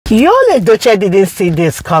Yul Edochie didn't see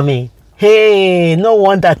this coming. Hey, no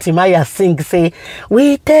wonder Timaya sing say,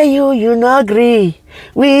 we tell you, you not agree.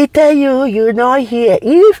 We tell you, you not hear.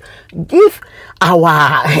 If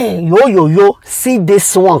our yo see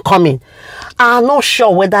this one coming, I'm not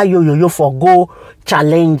sure whether yo for go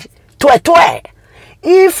challenge twe.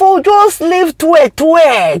 If we just leave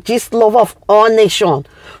twe, just love of our nation,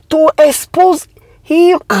 to expose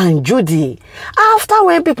him and Judy. After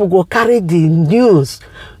when people go carry the news,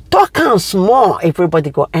 talk am small, everybody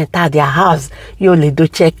go enter their house. Yul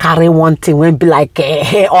Edochie carry one thing when be like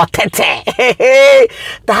or tete.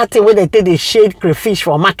 That thing when they take the shade crayfish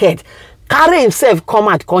for market. Carry himself come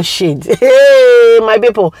out come shade. Hey, my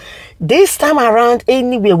people. This time around,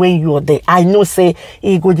 anywhere when you are there, I know say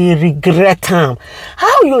he go dey regret him.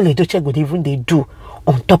 How Yul Edochie go even they do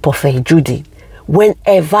on top of Judy?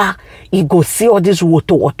 Whenever he go see all this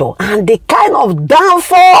WOTO and the kind of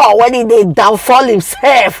downfall when they downfall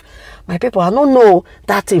himself, my people, I don't know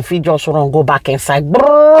that if he just run go back inside,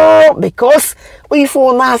 bro, because if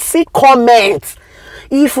you now see comments,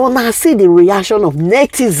 if you now see the reaction of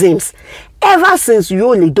netizens, ever since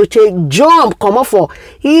Yul Edochie jump come up for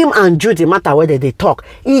him and Judy matter whether they talk,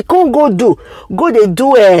 he can't go they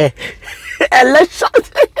do a election.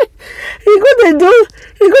 He go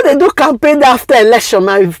they do campaign after election,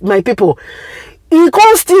 my people. He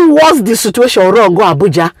can't still watch the situation wrong go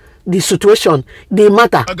Abuja. The situation, the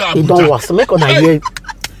matter, it don't work. So make on a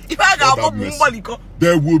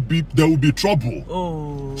there will be trouble.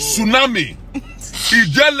 Oh. Tsunami.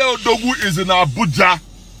 Yul Edochie is in Abuja.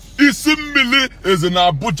 Isimili is in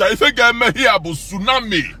Abuja. If I get me here about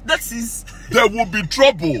tsunami, there will be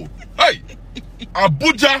trouble. Hey,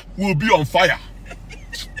 Abuja will be on fire.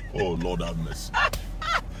 Oh Lord have mercy.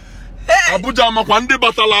 Hey. Abuja makwande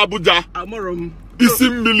batala Abuja. Amorum.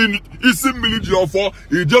 Isimili jiofo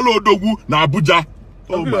Yul Edochie na Abuja.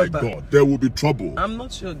 Oh my God, there will be trouble. I'm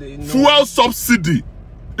not sure they know. Fuel subsidy,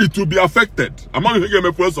 it will be affected. I'm not going to get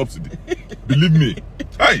my fuel subsidy. Believe me.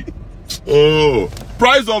 Hey. Oh,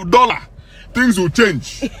 price of dollar, things will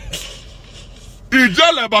change.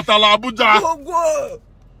 Ijele batala Abuja. Go.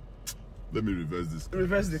 Let me reverse this.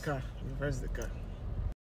 Reverse the car.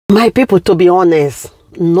 My people, to be honest,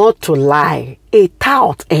 not to lie, a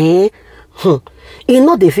tout, he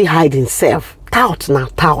not the fit hide himself. Tout na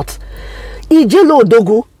tout. Yul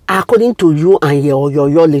Edochie, according to you and your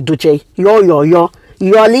Yul Edochie,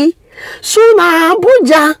 yoli. So na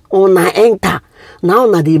Abuja una enter.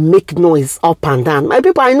 Now they make noise up and down. My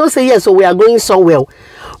people, I know say yes, so we are going somewhere.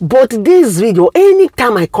 But this video,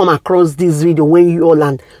 anytime I come across this video, when you all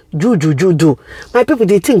and do, my people,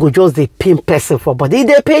 they think go just the pain person for body.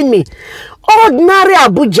 They pain me. Ordinary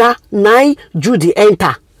Abuja, nine Judy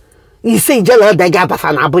enter. You say Yul Edochie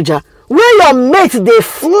Abuja. Where your mates they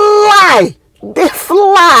fly.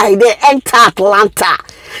 They enter Atlanta.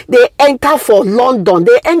 They enter for London.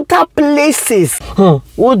 They enter places.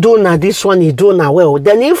 Who do na this one? He do na well.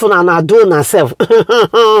 Then if una do na self,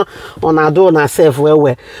 una do na self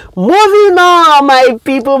well. Moving on, my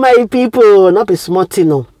people. Not be smart,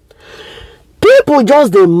 no. People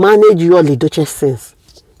just they manage Yul Edochie sense.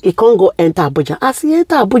 He can't go enter Abuja. As he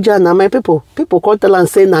enter Abuja now, my people come tell and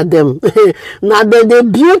say na them. Now they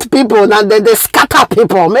build people, now they scatter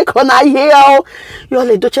people. Make on a hear Yul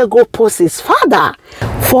Edochie go post his father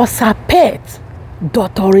for Sapet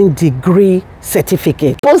doctoring degree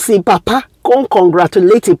certificate. Post his papa, come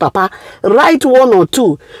congratulate his papa, write one or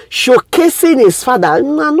two, showcasing his father.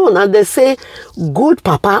 No, they say good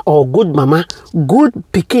papa or good mama, good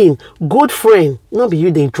pikin, good friend. Not be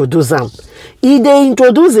you they introduce them. They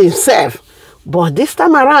introduce himself. But this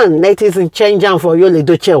time around, netizens change am for Yul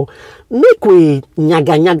Edochie. Make we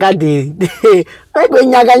nyaga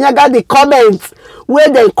the comments where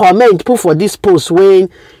they comment put for this post when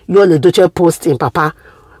Yul Edochie post in papa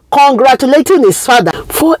congratulating his father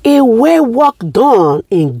for a well work done.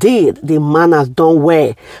 Indeed, the man has done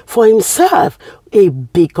well for himself. A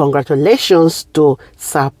big congratulations to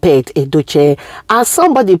Sapet Edochie. As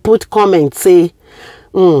somebody put comment say,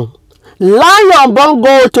 Lion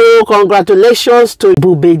Bongo to congratulations to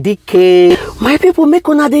Bubedike. My people, make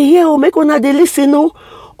una dey hear, make una dey listen.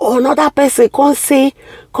 Another person can say,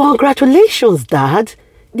 congratulations, Dad,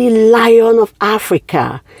 the Lion of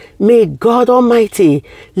Africa. May God Almighty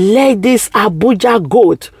let this Abuja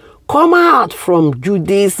goat come out from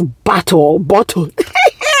Judy's bottle.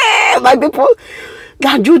 My people,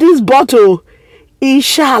 that Judy's bottle,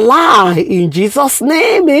 inshallah, in Jesus'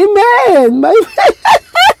 name, amen.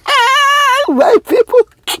 My people,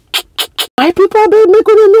 they make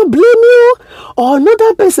not blame you. Or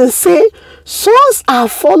another person say, sons are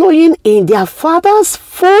following in their father's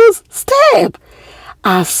footstep.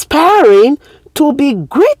 aspiring to be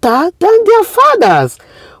greater than their fathers.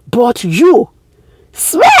 But you,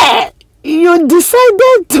 swear, you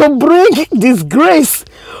decided to bring disgrace.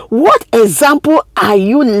 What example are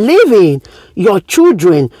you leaving your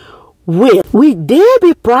children with? Will they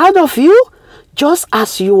be proud of you just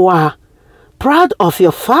as you are proud of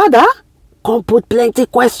your father? Come put plenty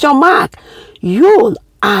question mark. You'll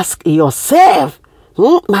ask yourself.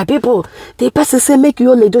 My people, the person say make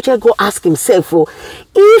Yul Edochie go ask himself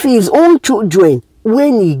if his own children,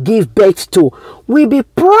 when he give birth to, will be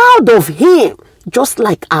proud of him just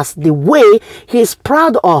like as the way he's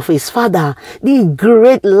proud of his father, the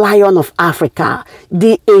great lion of Africa,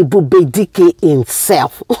 the Ebu Bedike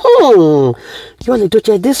himself. Yul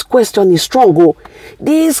Edochie, this question is strong.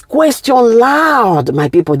 This question loud, my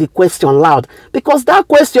people, the question loud. Because that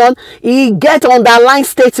question, he get underline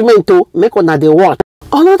statement to make on the word.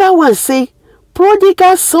 Another one say,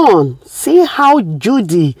 prodigal son, see how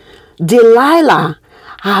Judy, Delilah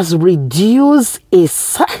has reduced a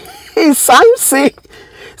Samson.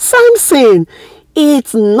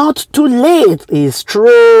 It's not too late. It's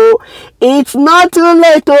true. It's not too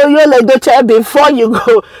late. Yul Edochie,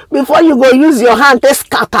 before you go use your hand to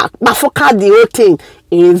scatter, bafoka the whole thing.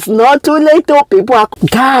 It's not too late. People are,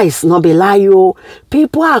 guys, no be lie you.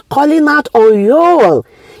 People are calling out on Yul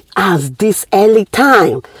as this early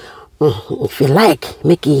time. If you like,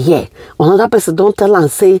 make it here. Another person don't tell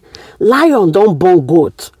and say, lion don't born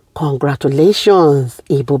goat. Congratulations,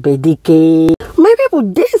 Ebu Bedike. My people,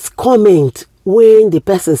 this comment when the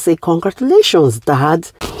person say, congratulations,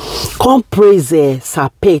 dad, come praise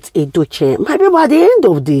Sapet Edochie. My people, at the end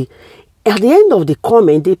of the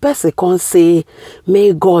comment, the person can say,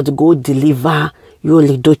 may God go deliver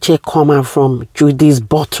Yul Edochie coming from Judy's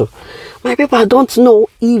bottle. My people, I don't know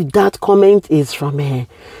if that comment is from a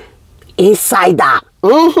insider.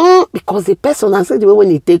 Because the person has said when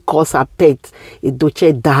he take calls her pet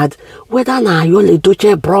Edochie dad, whether na Yul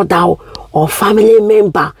Edochie brother or family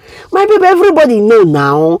member. My people, everybody know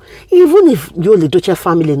now. Even if Yul Edochie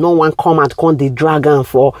family no one come and come they drag him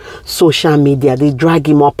for social media, they drag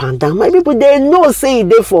him up and down. My people, they know say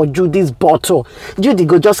they for Judy's bottle. Judy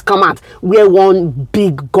go just come out wear one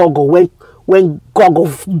big goggle when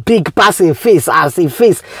goggle big passing face as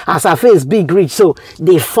her face big rich, so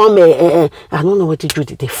they form I don't know what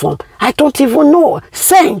Judy they form. I don't even know.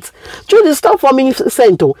 Saint Judy, stop forming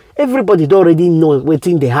saint. Everybody already know what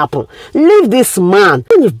thing they happen. Leave this man.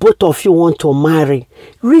 And if both of you want to marry,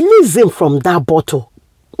 release him from that bottle.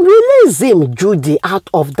 Release him, Judy, out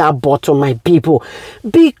of that bottle, my people.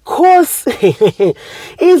 Because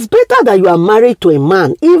it's better that you are married to a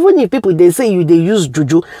man. Even if people, they say you, they use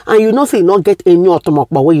juju, and you know say you not get any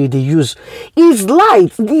automobile where you they use. His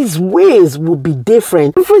life, these ways will be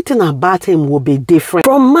different. Everything about him will be different.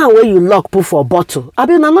 From man where you lock put for bottle. I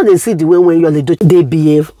mean, I know they see the way when you they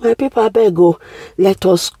behave. My people, I beg go. Let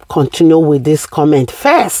us continue with this comment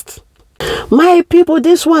first. My people,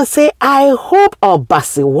 this one say, I hope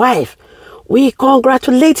Obasi wife, we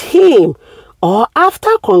congratulate him, or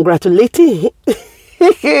after congratulating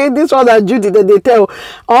him, this one that Judy they tell,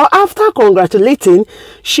 or after congratulating,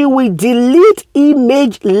 she will delete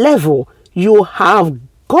image level. You have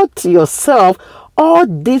got yourself all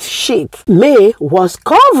this shit May was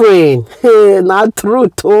covering. Not true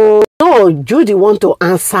too. No, Judy want to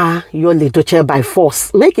answer Yul Edochie by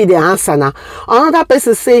force. Make it the answer now. Another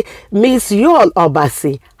person say, Miss Yul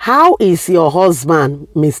Obasi, how is your husband,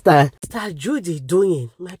 Mr. Judy doing?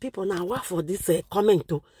 My people, now what for this comment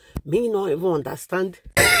to me not even understand.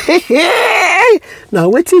 Now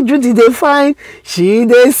what did Judy they find? She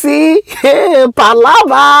they see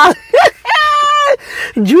palava.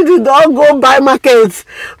 Judy don't go buy market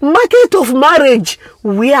of marriage.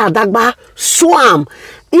 We are Dagba swam.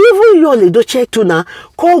 Even Yul Edochie too now,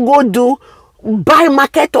 go do buy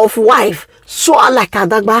market of wife. So like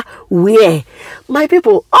Adagba, where? My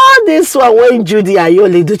people, all this one when Judy and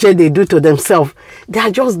Yul Edochie they do to themselves, they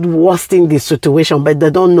are just worsening the situation, but they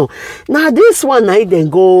don't know. Now this one, I then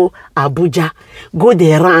go Abuja, go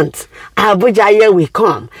the rant. Abuja, here we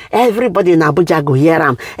come. Everybody in Abuja go hear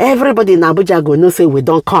them. Everybody in Abuja go no say we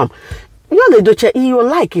don't come. Yul Edochie, you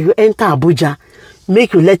like if you enter Abuja,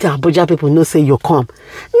 make you let Abuja people know say you come.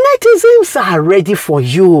 Netizens are ready for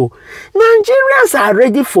you. Nigerians are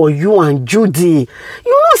ready for you and Judy.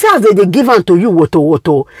 You know say as they give unto you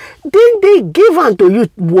WOTO. Then they give unto you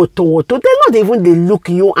WOTO. They not even they look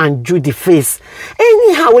you and Judy face.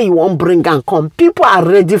 Anyhow you won't bring and come. People are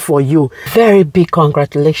ready for you. Very big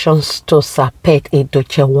congratulations to Sapet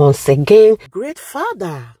Edochie once again. Great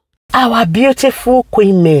father. Our beautiful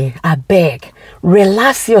Queen May, I beg,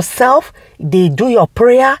 relax yourself. they do your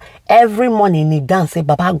prayer every morning. They dance, say,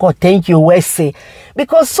 Baba God, thank you, we say.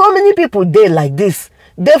 Because so many people they like this.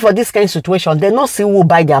 They for this kind of situation, they not see who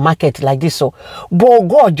buy their market like this. So, but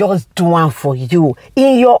God just do one for you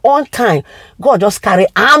in your own time. God just carry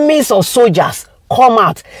armies of soldiers come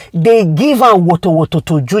out. They give and WOTO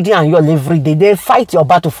to Judy and Yul every day. They fight your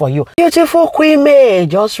battle for you. Beautiful Queen May,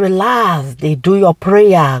 just relax. They do your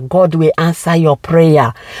prayer. God will answer your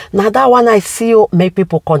prayer. Now that one I see you, make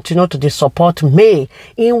people continue to support May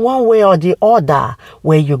in one way or the other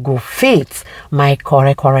where you go fit. My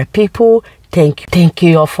correct people. Thank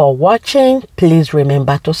you all for watching. Please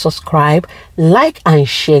remember to subscribe, like and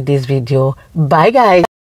share this video. Bye guys.